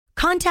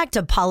Contact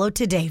Apollo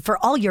today for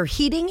all your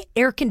heating,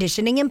 air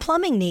conditioning, and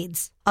plumbing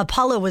needs.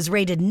 Apollo was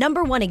rated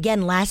 #1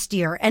 again last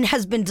year and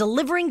has been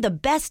delivering the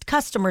best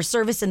customer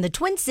service in the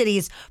Twin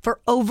Cities for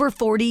over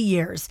 40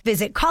 years.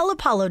 Visit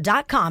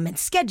callapollo.com and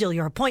schedule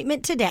your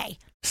appointment today.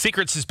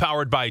 Secrets is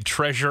powered by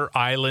Treasure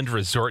Island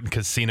Resort and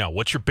Casino.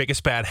 What's your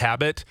biggest bad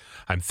habit?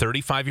 I'm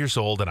 35 years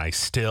old and I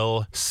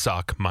still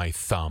suck my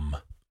thumb.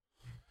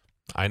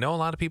 I know a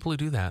lot of people who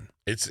do that.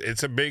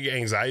 It's a big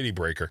anxiety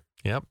breaker.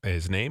 Yep.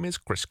 His name is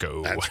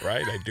Crisco. That's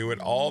right. I do it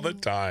all the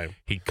time.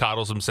 He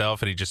coddles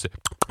himself and he just...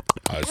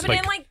 Have it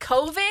been like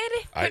COVID?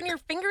 Putting your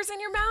fingers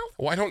in your mouth?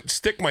 Well, I don't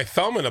stick my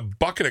thumb in a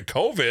bucket of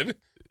COVID.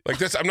 Like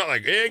this, I'm not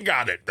like,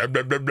 got it. Yeah,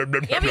 but you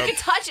can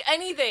touch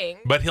anything.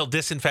 But he'll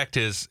disinfect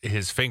his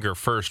finger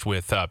first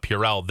with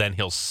Purell, then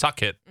he'll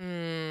suck it.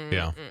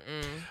 Yeah.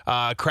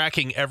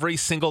 Cracking every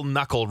single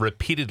knuckle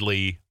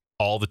repeatedly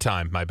all the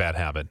time, my bad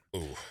habit.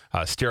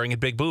 Staring at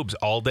big boobs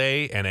all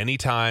day and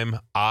anytime.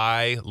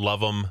 I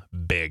love them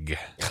big.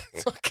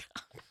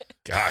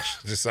 Gosh,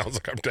 it just sounds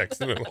like I'm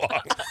texting it a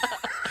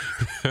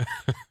lot.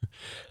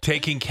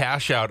 Taking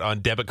cash out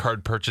on debit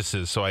card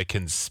purchases so I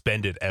can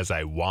spend it as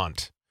I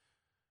want.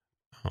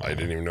 I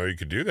didn't even know you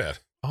could do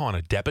that. Oh, on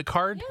a debit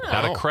card? Yeah.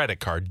 Not a credit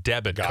card,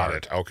 debit card. Got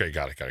it. Okay,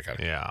 got it.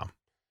 Yeah.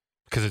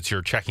 Because it's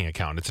your checking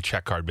account. It's a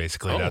check card,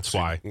 basically. That's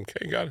why.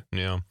 Okay, got it.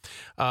 Yeah.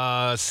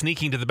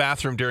 Sneaking to the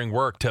bathroom during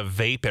work to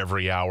vape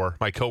every hour.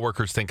 My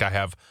coworkers think I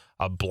have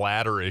a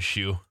bladder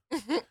issue.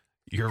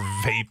 You're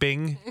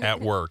vaping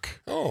at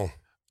work. Oh.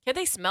 Can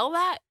they smell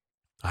that?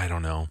 I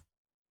don't know.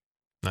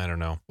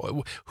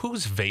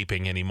 Who's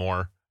vaping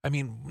anymore? I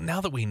mean,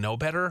 now that we know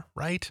better,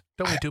 right?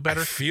 Don't we do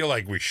better? I feel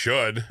like we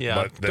should. Yeah.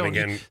 But then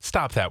again.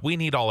 Stop that. We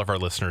need all of our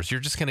listeners.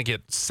 You're just going to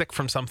get sick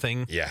from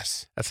something.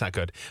 Yes. That's not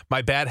good.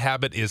 My bad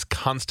habit is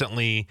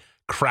constantly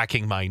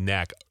cracking my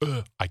neck.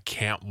 Ugh, I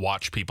can't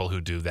watch people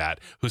who do that,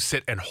 who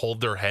sit and hold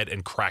their head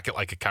and crack it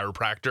like a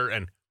chiropractor.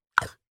 And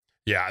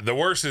yeah, the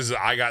worst is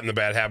I got in the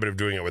bad habit of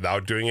doing it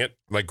without doing it,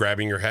 like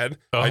grabbing your head.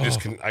 I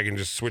can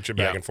just switch it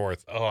back and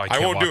forth. Oh, I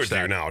won't do it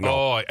to you now.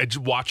 No.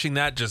 Watching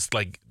that just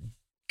like,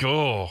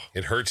 oh,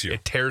 it hurts you.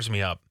 It tears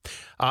me up.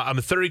 I'm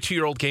a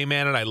 32-year-old gay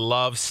man, and I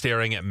love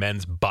staring at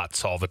men's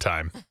butts all the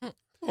time.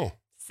 Oh,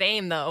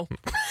 same though.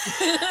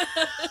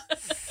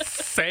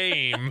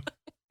 Same.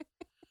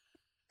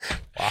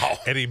 Wow.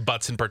 Any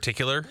butts in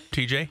particular,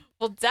 TJ?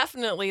 Well,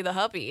 definitely the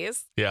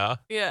hubbies. Yeah.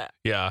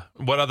 Yeah.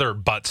 What other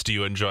butts do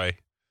you enjoy?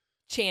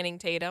 Channing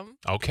Tatum.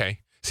 Okay.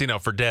 See, now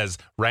for Des,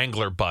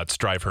 Wrangler butts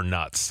drive her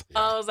nuts.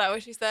 Oh, is that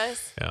what she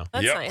says? Yeah.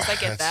 That's nice. I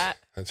get that.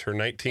 That's her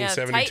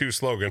 1972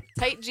 slogan.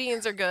 Tight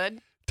jeans are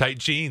good. Tight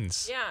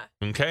jeans.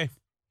 Yeah. Okay.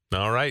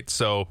 All right.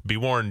 So be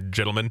warned,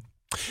 gentlemen.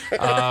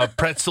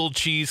 Pretzel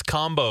cheese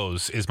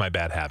combos is my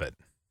bad habit.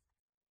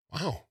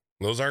 Wow.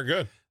 Those are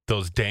good.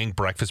 Those dang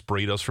breakfast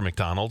burritos from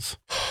McDonald's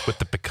with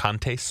the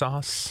picante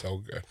sauce. So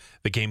good.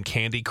 The game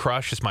Candy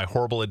Crush is my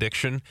horrible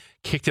addiction.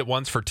 Kicked it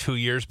once for 2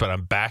 years, but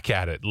I'm back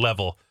at it.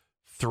 Level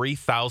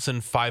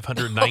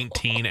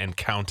 3,519 and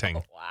counting.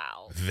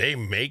 Wow. They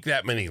make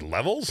that many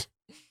levels?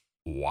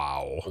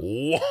 Wow.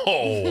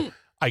 Whoa.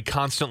 I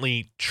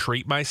constantly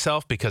treat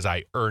myself because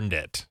I earned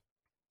it.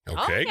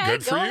 Okay,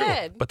 good for you.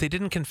 Ahead. But they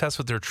didn't confess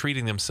what they're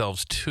treating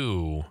themselves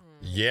to.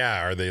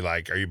 Yeah, are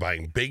you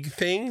buying big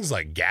things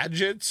like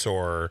gadgets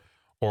or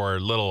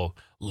little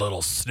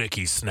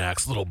snicky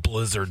snacks, little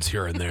blizzards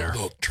here and there?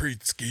 little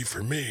treat ski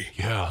for me?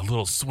 Yeah, a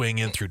little swing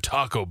in through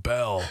Taco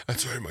Bell.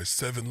 That's right, my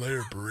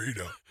 7-layer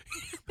burrito.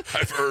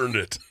 I've earned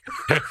it.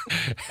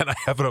 And I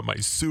have it on my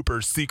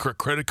super secret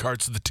credit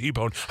cards to the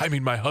T-bone. I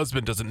mean, my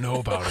husband doesn't know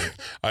about it.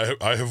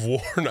 I have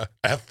worn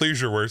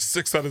athleisure wear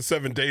 6 out of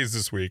 7 days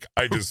this week.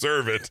 I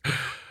deserve it.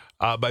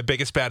 My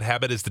biggest bad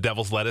habit is the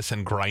devil's lettuce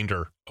and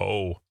grinder.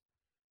 Oh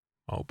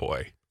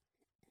boy.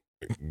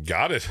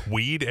 Got it.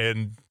 Weed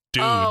and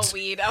dudes. Oh,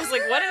 weed. I was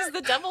like, what is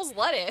the devil's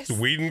lettuce?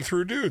 Weeding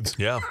through dudes.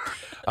 Yeah.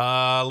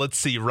 Let's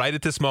see. Right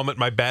at this moment,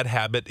 my bad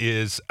habit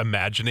is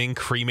imagining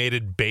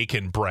cremated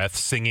bacon breath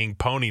singing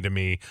Pony to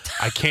me.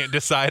 I can't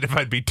decide if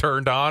I'd be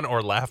turned on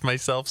or laugh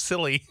myself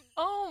silly.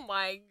 Oh,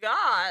 my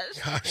gosh.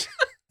 Gosh.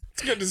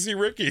 It's good to see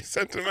Ricky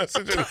sent a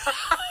message in.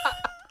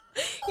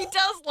 He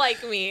does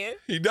like me.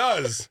 He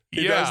does.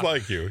 He does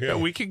like you. Yeah.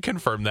 We can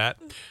confirm that.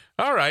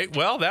 All right.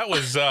 Well, that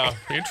was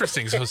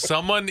interesting. So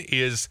someone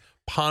is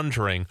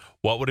pondering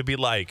what would it be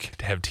like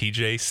to have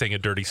TJ sing a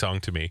dirty song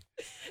to me.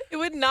 It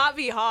would not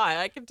be hot.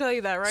 I can tell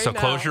you that right now. So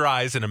close your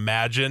eyes and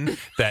imagine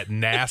that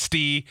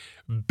nasty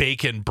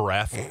bacon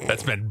breath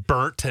that's been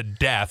burnt to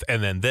death,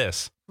 and then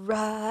this.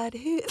 Right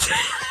here.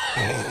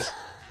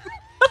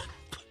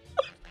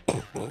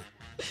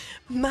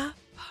 My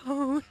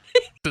pony.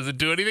 Does it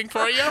do anything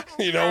for you?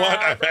 You know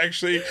what?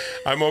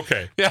 I'm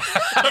okay. Yeah.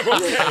 I'm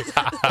okay.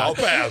 I'll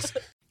pass.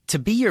 To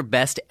be your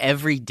best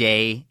every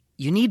day,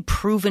 you need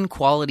proven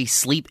quality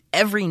sleep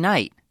every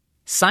night.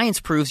 Science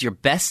proves your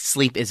best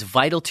sleep is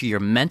vital to your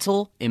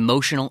mental,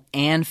 emotional,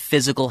 and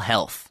physical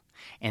health.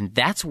 And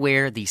that's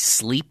where the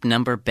Sleep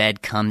Number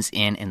bed comes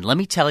in. And let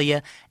me tell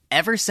you,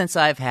 ever since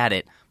I've had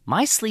it,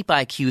 my sleep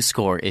IQ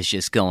score is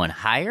just going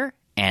higher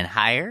And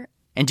higher?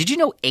 And did you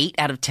know 8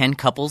 out of 10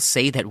 couples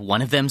say that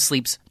one of them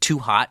sleeps too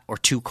hot or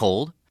too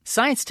cold?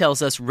 Science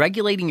tells us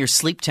regulating your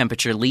sleep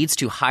temperature leads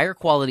to higher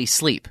quality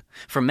sleep.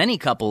 For many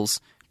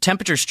couples,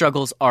 temperature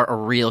struggles are a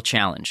real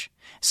challenge.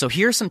 So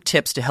here are some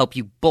tips to help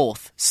you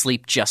both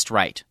sleep just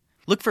right.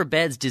 Look for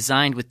beds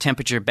designed with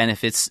temperature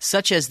benefits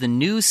such as the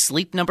new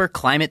Sleep Number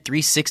Climate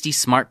 360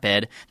 smart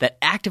bed that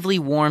actively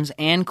warms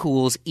and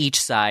cools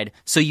each side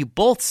so you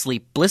both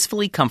sleep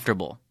blissfully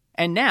comfortable.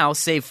 And now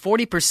save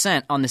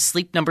 40% on the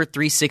Sleep Number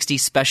 360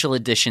 Special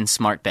Edition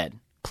smart bed.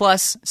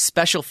 Plus,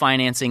 special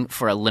financing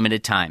for a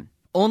limited time.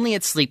 Only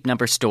at Sleep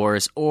Number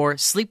stores or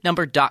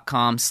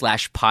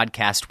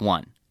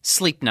sleepnumber.com/podcast1.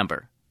 Sleep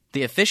Number,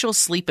 the official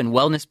sleep and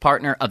wellness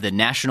partner of the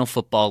National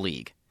Football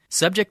League.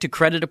 Subject to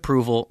credit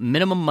approval,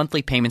 minimum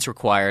monthly payments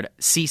required.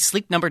 See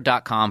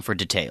sleepnumber.com for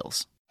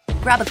details.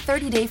 Grab a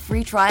 30-day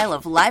free trial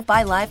of Live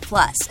by Live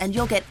Plus, and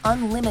you'll get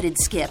unlimited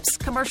skips,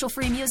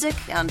 commercial-free music,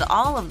 and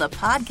all of the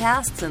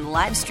podcasts and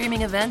live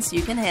streaming events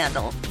you can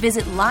handle.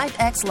 Visit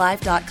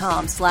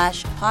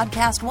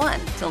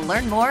livexlive.com/podcast1 to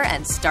learn more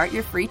and start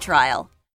your free trial.